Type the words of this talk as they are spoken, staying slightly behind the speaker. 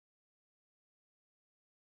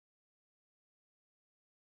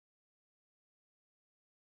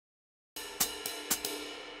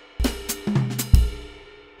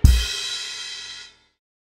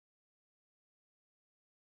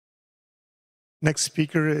Next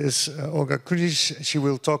speaker is Olga Kulish. She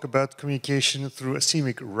will talk about communication through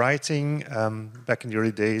Asemic writing. Back in the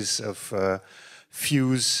early days of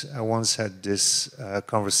Fuse, I once had this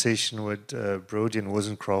conversation with Brody and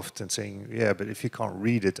Wozencroft and saying, yeah, but if you can't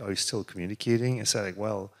read it, are you still communicating? And so like,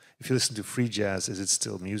 well, if you listen to free jazz, is it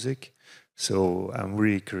still music? So I'm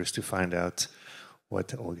really curious to find out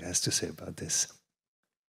what Olga has to say about this.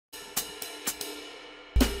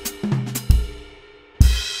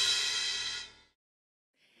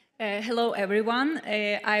 Hello, everyone.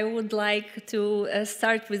 I would like to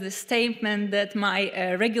start with a statement that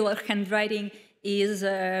my regular handwriting is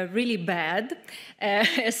really bad.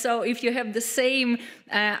 So if you have the same,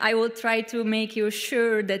 I will try to make you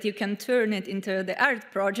sure that you can turn it into the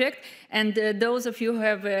art project. And those of you who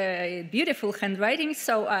have beautiful handwriting,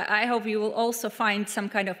 so I hope you will also find some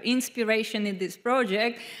kind of inspiration in this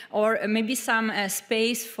project, or maybe some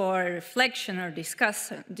space for reflection or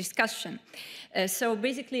discussion. So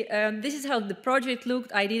basically, this is how the project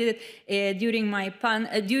looked. I did it during my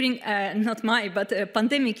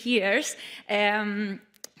pandemic years.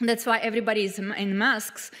 That's why everybody is in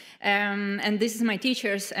masks. And this is my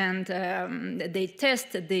teachers, and they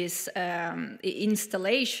tested this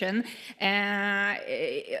installation.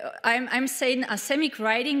 I'm saying Asemic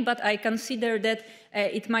writing, but I consider that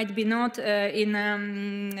it might be not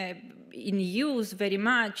in use very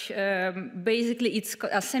much. Basically, it's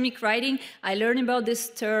Asemic writing. I learned about this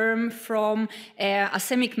term from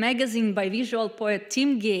Asemic magazine by visual poet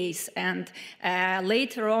Tim Gaze, and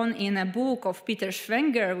later on in a book of Peter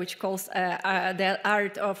Schwenger, which calls The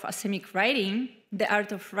Art of Asemic Writing, The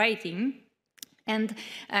Art of Writing. And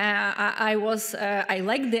I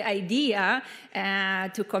like the idea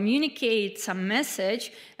to communicate some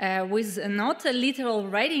message with not a literal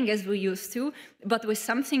writing as we used to, but with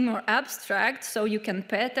something more abstract, so you can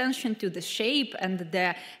pay attention to the shape and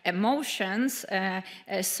the emotions.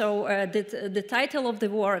 The title of the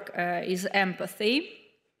work is Empathy.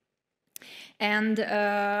 And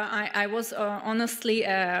I was honestly,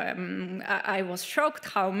 I was shocked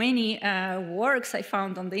how many works I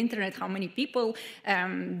found on the internet, how many people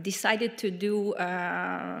decided to do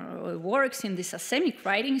works in this Asemic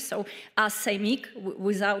writing. So Asemic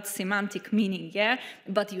without semantic meaning, yeah?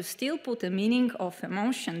 But you still put a meaning of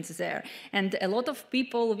emotions there. And a lot of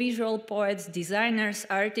people, visual poets, designers,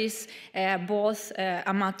 artists, both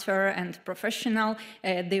amateur and professional,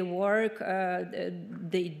 they work,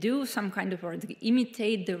 they do some kind of, or they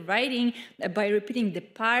imitate the writing by repeating the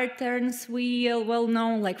patterns we well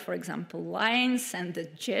know, like, for example, lines and the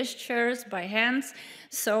gestures by hands.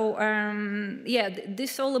 So yeah,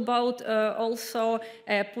 this is all about also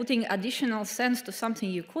putting additional sense to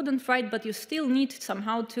something you couldn't write, but you still need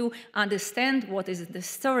somehow to understand what is the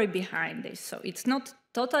story behind this. So it's not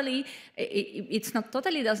totally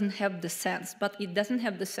doesn't have the sense, but it doesn't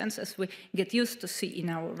have the sense as we get used to see in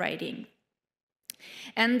our writing.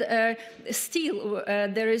 And still,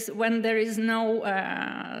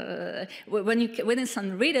 when it's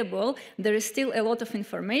unreadable, there is still a lot of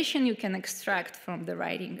information you can extract from the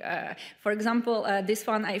writing. For example, this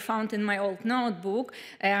one I found in my old notebook.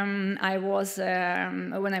 When I was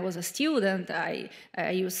a student, I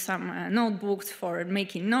used some notebooks for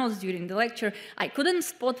making notes during the lecture. I couldn't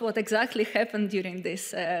spot what exactly happened during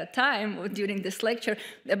this during this lecture,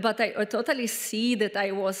 but I totally see that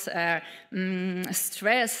I was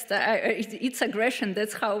stressed. It's aggression.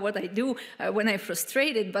 That's what I do when I'm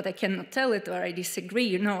frustrated, but I cannot tell it, or I disagree.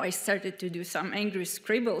 You know, I started to do some angry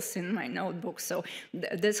scribbles in my notebook. So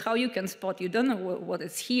that's how you can spot. You don't know what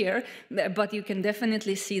is here, but you can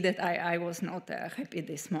definitely see that I was not happy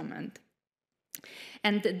this moment.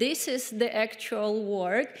 And this is the actual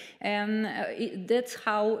work, and that's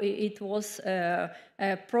how it was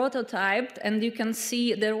prototyped. And you can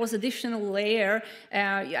see there was additional layer.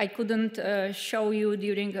 I couldn't show you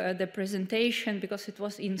during the presentation because it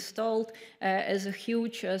was installed as a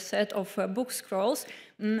huge set of book scrolls.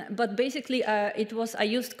 But basically, I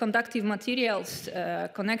used conductive materials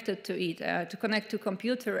connected to it to connect to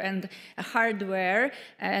computer and hardware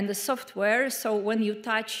and the software. So when you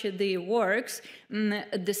touch the works,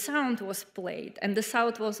 the sound was played, and the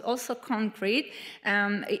sound was also concrete.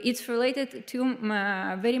 It's related to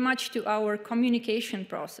very much to our communication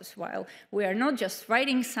process. While we are not just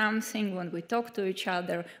writing something, when we talk to each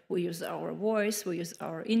other, we use our voice, we use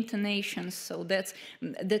our intonations. So that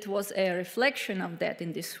was a reflection of that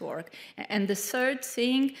in this work. And the third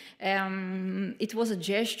thing, it was a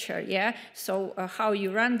gesture, yeah? So how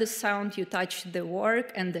you run the sound, you touch the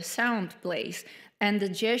work, and the sound plays. And the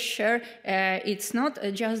gesture, it's not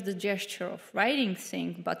just the gesture of writing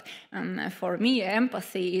thing, but for me,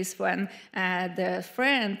 empathy is when the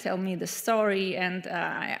friend tell me the story, and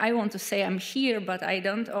I want to say I'm here, but I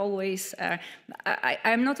don't always,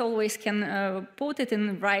 I'm not always can put it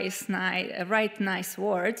in right nice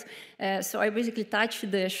words. So I basically touch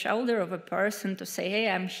the shoulder of a person to say, hey,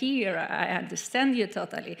 I'm here, I understand you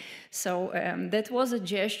totally. So that was a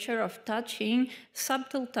gesture of touching,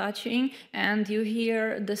 subtle touching, and you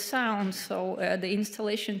hear the sound, so the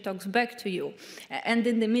installation talks back to you. And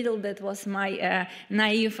in the middle, that was my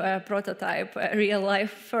naive prototype,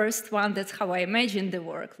 real-life first one. That's how I imagined the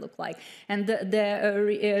work look like. And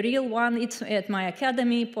the real one, it's at my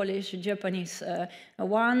academy, Polish-Japanese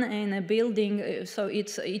one, in a building. So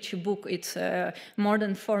it's each book, it's more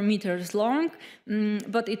than 4 meters long,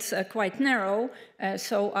 but it's quite narrow.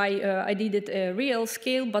 So I did it real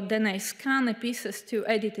scale, but then I scan the pieces to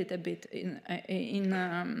edit it a bit in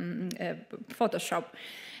Photoshop.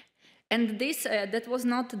 And this, that was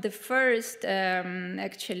not the first,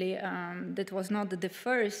 actually, that was not the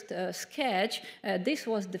first sketch. This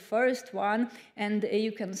was the first one, and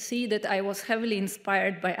you can see that I was heavily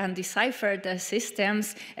inspired by undeciphered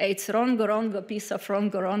systems. It's Rongo, piece of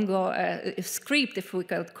Rongo script, if we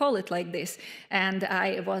could call it like this. And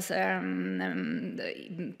I was, I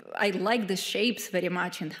like the shapes very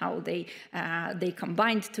much and how they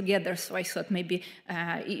combined together. So I thought maybe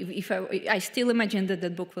if I still imagine that the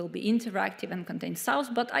book will be interactive and contain sounds,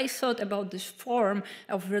 but I thought about this form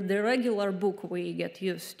of the regular book we get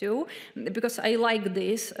used to, because I like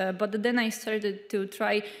this, but then I started to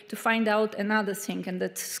try to find out another thing, and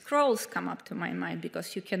that scrolls come up to my mind,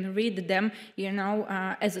 because you can read them, you know,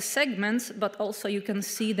 as a segments, but also you can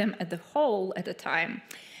see them at the whole at a time.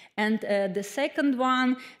 And the second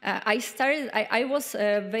one, I was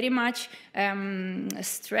very much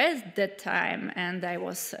stressed that time, and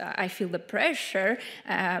I feel the pressure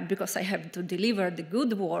because I have to deliver the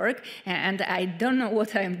good work, and I don't know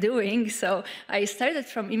what I'm doing. So I started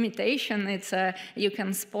from imitation. It's you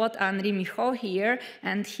can spot Henri Michaud here,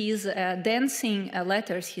 and he's dancing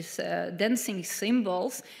letters, he's dancing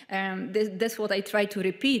symbols. That's what I try to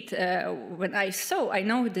repeat when I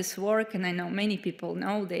know this work, and I know many people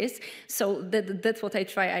know this. So that's what I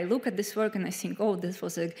try. I look at this work and I think, oh, this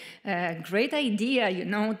was a great idea, you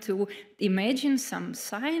know, to imagine some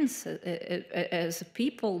signs as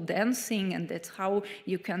people dancing, and that's how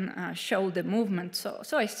you can show the movement.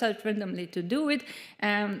 So I started randomly to do it,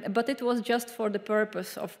 but it was just for the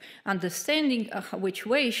purpose of understanding which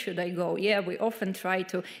way should I go. Yeah, we often try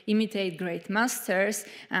to imitate great masters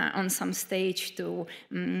on some stage to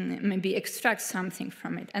maybe extract something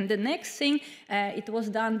from it. And the next thing, it was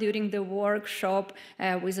done during the workshop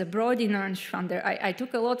with a Brody Nernschwander. I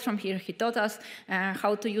took a lot from here. He taught us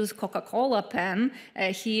how to use Coca-Cola pen.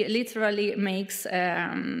 He literally makes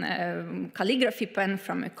calligraphy pen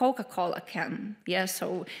from a Coca-Cola can. Yeah,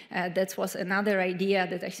 so that was another idea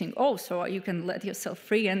that I think, oh, so you can let yourself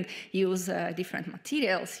free and use different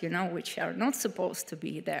materials, you know, which are not supposed to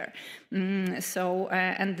be there. And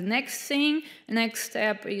the next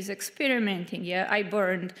step is experimenting. Yeah, I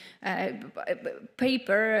burned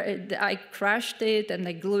paper, I crushed it, and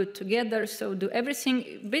I glued it together. So do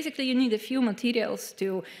everything. Basically, you need a few materials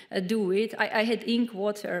to do it. I had ink,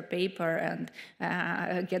 water, paper, and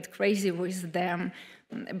get crazy with them.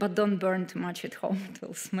 But don't burn too much at home. It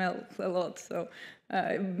will smell a lot. So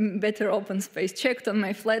better open space. Checked on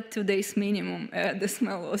my flat, 2 days minimum. The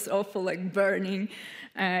smell was awful, like burning.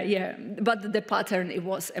 Yeah, but the pattern, it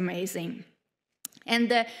was amazing.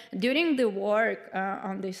 And during the work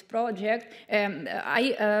on this project,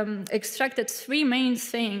 I extracted 3 main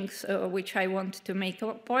things which I want to make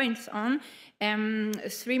points on.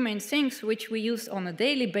 3 main things which we use on a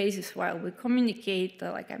daily basis while we communicate,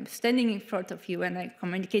 like I'm standing in front of you and I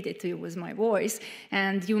communicated to you with my voice,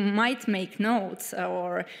 and you might make notes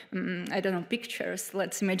or, I don't know, pictures.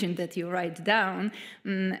 Let's imagine that you write down.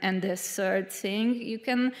 And the third thing, you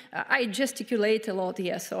can, I gesticulate a lot,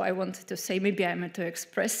 yeah, so I wanted to say maybe I'm too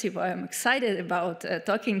expressive, I'm excited about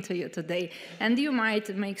talking to you today. And you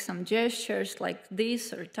might make some gestures like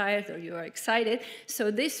this, or tired, or you are excited.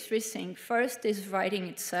 So these 3 things. First is writing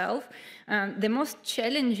itself. The most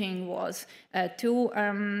challenging was to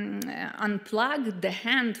unplug the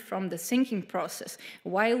hand from the thinking process.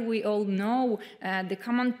 While we all know the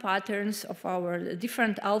common patterns of our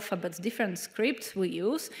different alphabets, different scripts we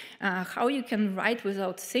use, how you can write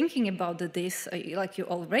without thinking about this, like you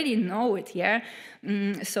already know it, yeah?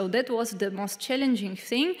 So that was the most challenging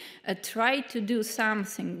thing. Try to do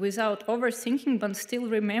something without overthinking, but still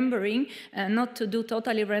remembering not to do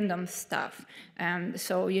totally random stuff.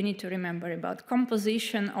 So you need to remember about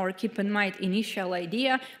composition, or keep in mind initial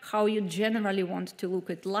idea, how you generally want to look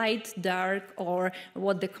at light, dark, or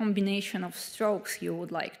what the combination of strokes you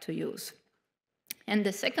would like to use. And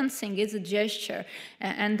the second thing is a gesture,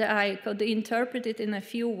 and I could interpret it in a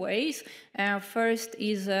few ways. First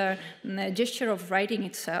is a gesture of writing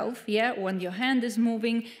itself, when your hand is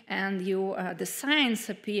moving and the signs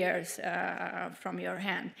appears from your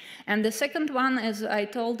hand. And the second one, as I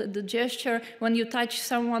told, the gesture when you touch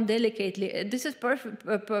someone delicately. This is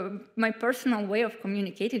my personal way of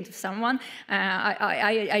communicating to someone.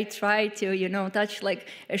 I try to, touch like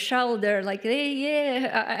a shoulder, like, hey,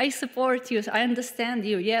 yeah, I support you, I understand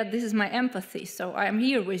you, yeah, this is my empathy, so I'm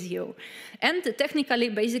here with you. And technically,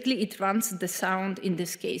 basically, it runs the sound in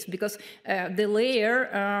this case, because the layer,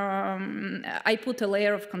 I put a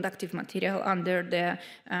layer of conductive material under the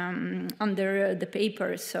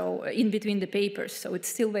paper, so in between the papers, so it's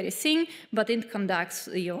still very thin, but it conducts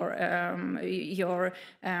the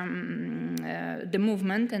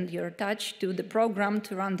movement and your touch to the program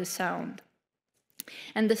to run the sound.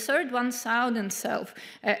 And the third one, sound and self.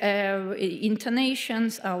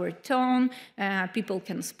 Intonations, our tone, people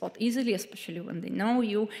can spot easily, especially when they know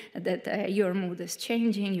you, that your mood is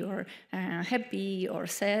changing, you're happy or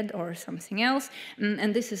sad or something else.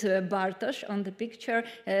 And this is Bartosz on the picture.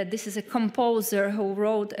 This is a composer who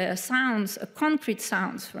wrote sounds, concrete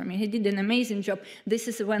sounds for me. He did an amazing job. This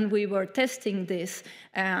is when we were testing these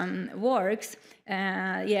works.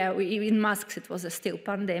 In masks it was still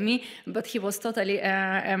pandemic, but he was totally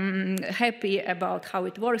happy about how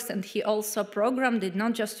it works, and he also programmed it,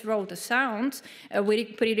 not just wrote the sounds. We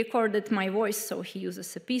pre-recorded my voice, so he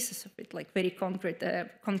uses pieces of it, like very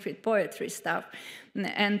concrete poetry stuff,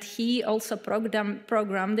 and he also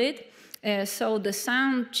programmed it. So the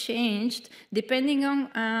sound changed depending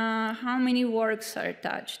on how many works are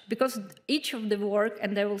touched, because each of the work,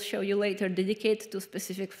 and I will show you later, dedicated to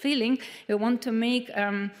specific feeling. We want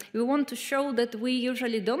to show that we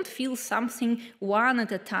usually don't feel something one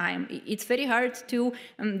at a time. It's very hard to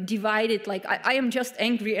divide it, like I am just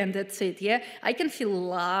angry and that's it. Yeah, I can feel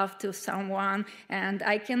love to someone and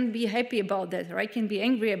I can be happy about that, or I can be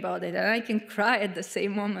angry about it, and I can cry at the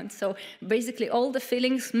same moment. So basically all the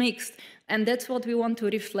feelings mixed. And that's what we want to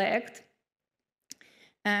reflect.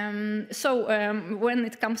 When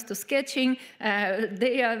it comes to sketching,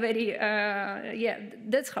 they are very,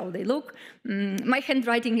 that's how they look. My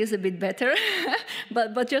handwriting is a bit better,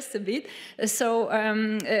 but just a bit. So,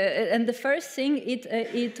 and the first thing,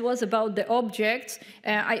 it was about the objects.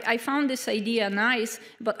 I found this idea nice,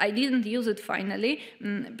 but I didn't use it finally.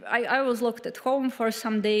 I was locked at home for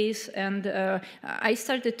some days, and I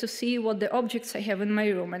started to see what the objects I have in my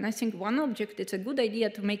room. And I think one object, it's a good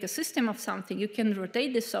idea to make a system of something. You can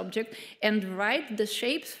rotate this object and write the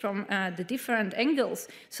shapes from the different angles,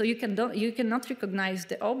 so you cannot recognize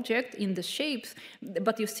the object in the shapes,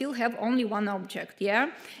 but you still have only one object.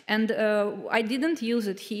 Yeah, and I didn't use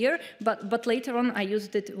it here, but later on I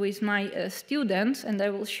used it with my students, and I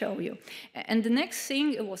will show you. And the next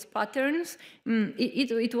thing was patterns.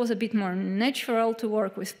 It was a bit more natural to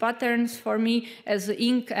work with patterns for me, as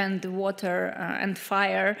ink and water and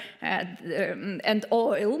fire and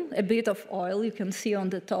oil, a bit of oil. You can see on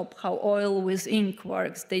the top how oil with ink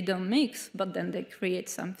works. They don't mix, but then they create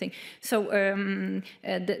something. So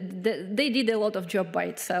they did a lot of job by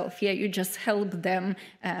itself. Yeah, you just help them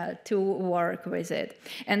to work with it.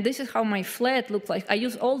 And this is how my flat looks like. I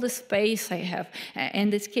use all the space I have. In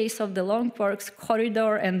this case of the long works,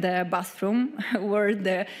 corridor and the bathroom were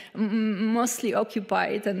the mostly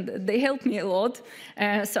occupied, and they helped me a lot.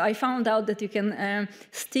 So I found out that you can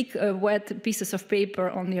stick wet pieces of paper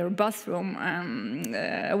on your bathroom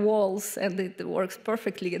walls, and it works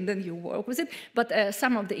perfectly, and then you work with it. But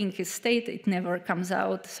some of the ink is stayed, it never comes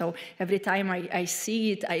out, so every time I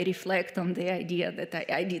see it, I reflect on the idea that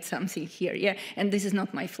I did something here, yeah, and this is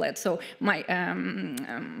not my flat. So my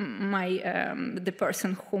the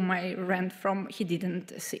person whom I rent from, he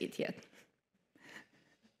didn't see it yet.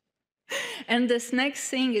 And this next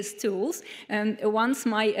thing is tools. And once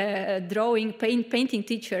my painting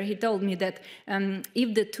teacher, he told me that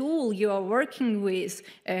if the tool you are working with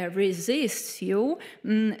resists you,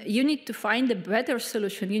 you need to find a better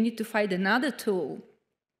solution. You need to find another tool.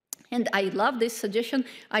 And I love this suggestion.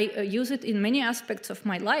 I use it in many aspects of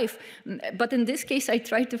my life. But in this case, I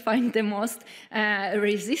try to find the most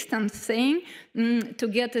resistant thing to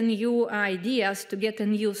get new ideas, to get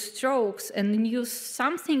new strokes, and use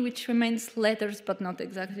something which remains letters, but not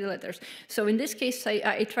exactly letters. So in this case,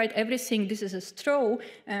 I tried everything. This is a straw.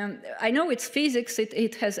 I know it's physics.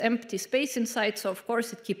 It has empty space inside, so of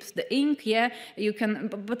course it keeps the ink. Yeah, you can,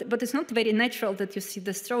 but it's not very natural that you see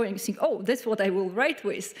the straw and you think, oh, that's what I will write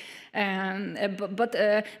with. But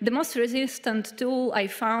the most resistant tool I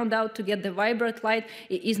found out to get the vibrant light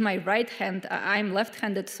is my right hand. I'm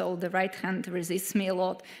left-handed, so the right hand resists me a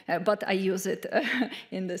lot, but I use it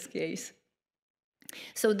in this case.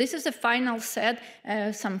 So this is the final set,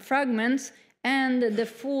 some fragments, and the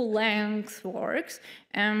full length works.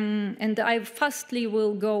 And I fastly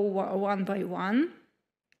will go one by one.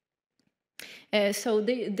 So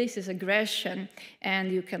this is aggression, and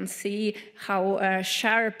you can see how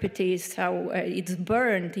sharp it is, how it's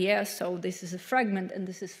burned. Yeah, so this is a fragment, and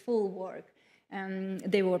this is full work.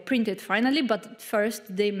 They were printed finally, but first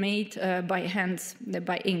they made by hands,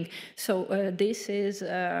 by ink. So this is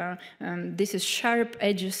sharp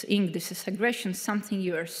edges ink. This is aggression, something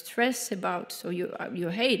you are stressed about, so you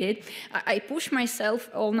hate it. I push myself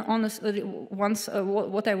on honestly once.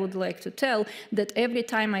 What I would like to tell that every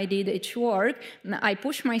time I did each work, I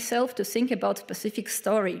push myself to think about specific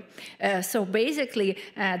story. So basically,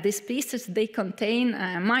 these pieces they contain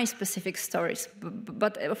my specific stories,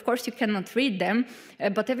 but of course you cannot read them,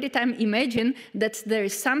 but every time imagine that there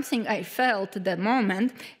is something I felt at that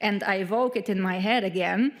moment and I evoke it in my head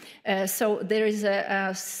again. So there is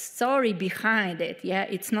a story behind it. Yeah,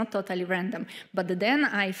 it's not totally random. But then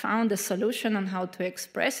I found a solution on how to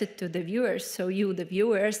express it to the viewers, so you, the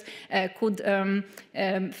viewers, could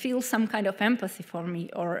feel some kind of empathy for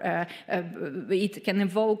me, or it can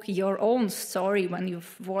evoke your own story when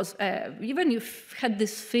even you've had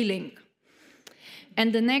this feeling.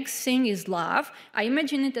 And the next thing is love. I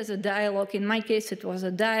imagine it as a dialogue. In my case, it was a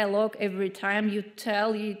dialogue. Every time you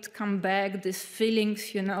tell it, come back, these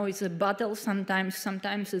feelings, you know, it's a battle sometimes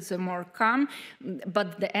it's a more calm.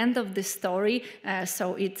 But the end of the story,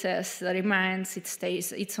 so it reminds, it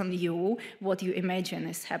stays, it's on you, what you imagine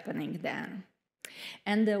is happening then.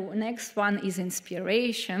 And the next one is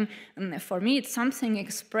inspiration. For me, it's something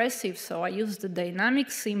expressive, so I use the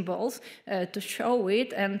dynamic symbols to show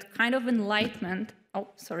it, and kind of enlightenment. Oh,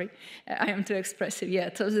 sorry, I am too expressive.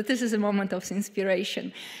 Yeah, so this is a moment of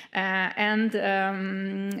inspiration. That's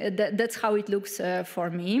how it looks for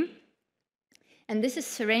me. And this is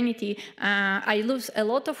serenity. I lose a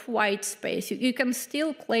lot of white space. You can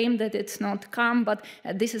still claim that it's not calm, but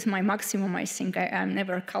this is my maximum, I think. I'm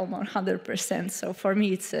never calm 100%, so for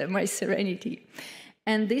me, it's my serenity.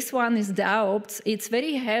 And this one is doubts. It's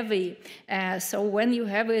very heavy. So when you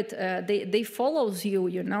have it, they follows you,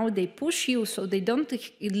 you know, they push you, so they don't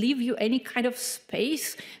leave you any kind of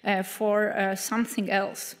space for something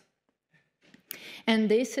else. And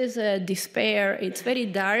this is despair. It's very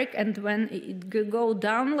dark, and when it goes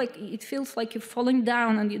down, like it feels like you're falling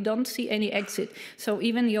down and you don't see any exit. So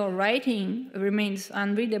even your writing remains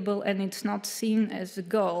unreadable, and it's not seen as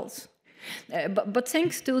goals. But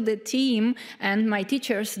thanks to the team and my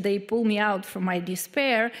teachers, they pulled me out from my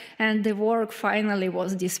despair, and the work finally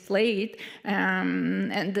was displayed.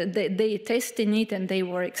 And they tested it, and they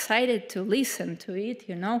were excited to listen to it,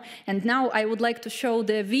 you know. And now I would like to show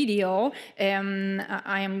the video.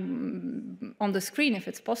 I am on the screen, if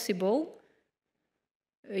it's possible.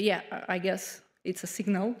 Yeah, I guess it's a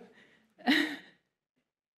signal.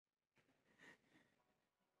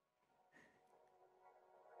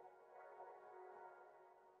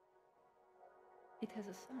 It has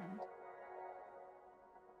a sound.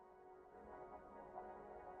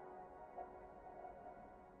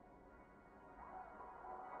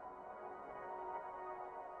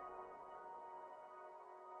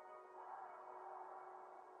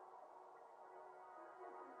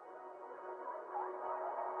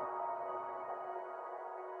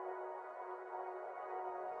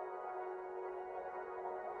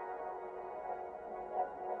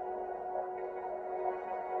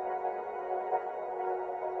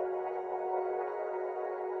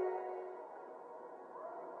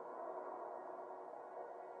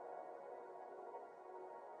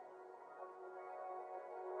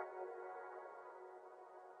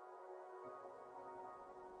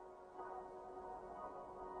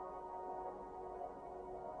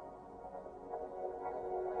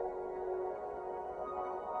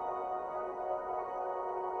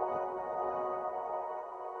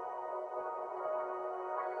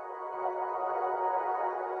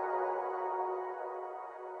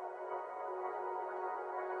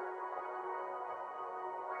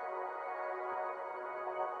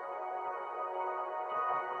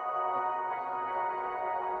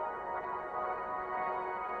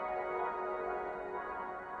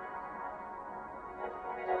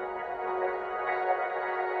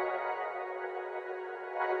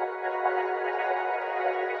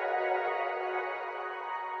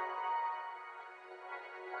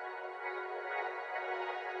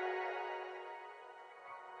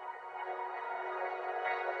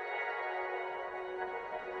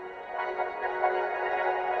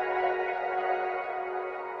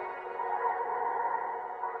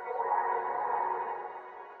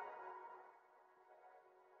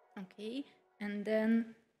 Okay, and then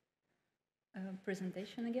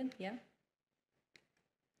presentation again, yeah.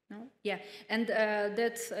 No? Yeah, and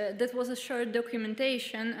that was a short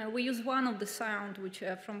documentation. We used one of the sound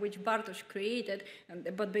from which Bartosz created,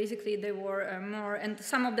 but basically they were more, and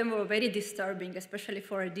some of them were very disturbing, especially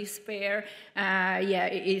for despair. Yeah,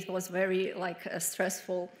 it was very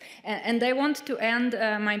stressful. And I want to end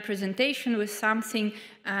my presentation with something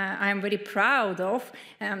I'm very proud of.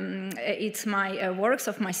 It's my works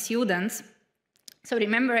of my students. So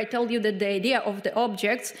remember, I told you that the idea of the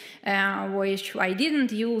objects, which I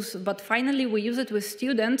didn't use, but finally we use it with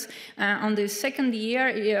students on the second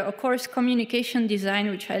year course communication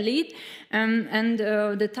design, which I lead. And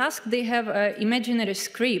the task, they have an imaginary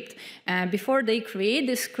script. Before they create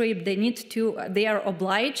the script, they are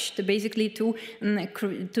obliged basically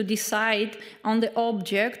to decide on the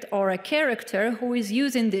object or a character who is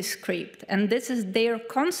using this script. And this is their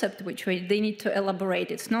concept, which they need to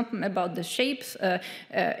elaborate. It's not about the shapes,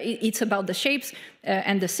 it's about the shapes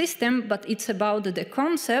and the system, but it's about the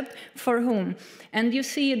concept for whom. And you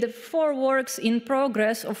see the 4 works in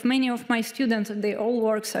progress of many of my students, they all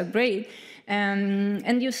works are great.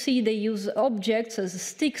 And you see they use objects as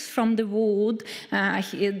sticks from the wood.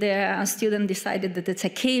 The student decided that it's a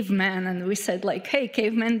caveman, and we said like, hey,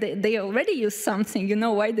 cavemen, they already use something, you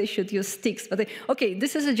know why they should use sticks? But okay,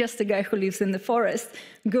 this is just a guy who lives in the forest.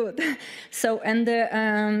 Good. So, and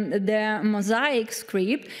the mosaic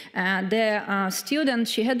script, the student,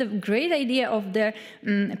 she had a great idea of the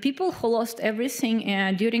people who lost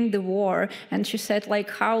everything during the war, and she said like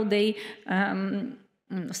how they,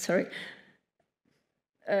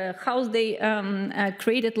 how they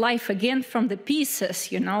created life again from the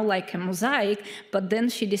pieces, you know, like a mosaic. But then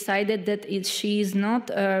she decided that she is not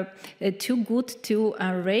too good to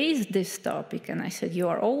raise this topic. And I said, you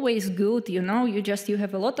are always good, you know, you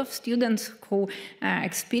have a lot of students who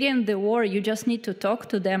experience the war. You just need to talk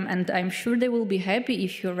to them, and I'm sure they will be happy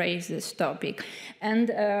if you raise this topic. And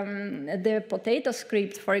the potato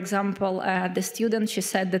script, for example, the student, she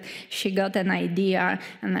said that she got an idea,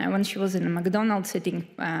 and when she was in a McDonald's eating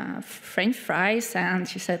French fries, and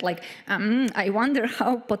she said like, I wonder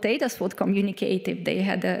how potatoes would communicate if they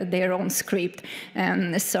had their own script.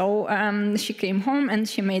 And so she came home and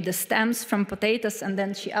she made the stems from potatoes, and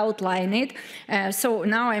then she outlined it. So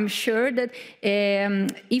now I'm sure that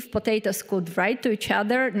if potatoes could write to each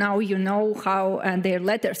other, now you know how their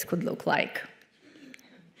letters could look like.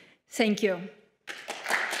 Thank you.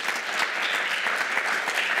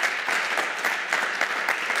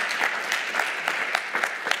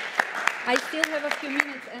 I still have a few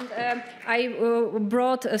minutes, and I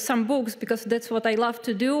brought some books because that's what I love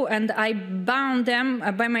to do, and I bound them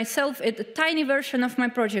by myself at a tiny version of my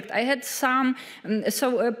project. I had some,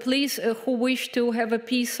 so please, who wish to have a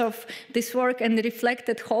piece of this work and reflect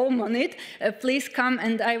at home on it, please come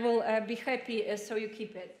and I will be happy so you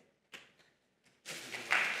keep it.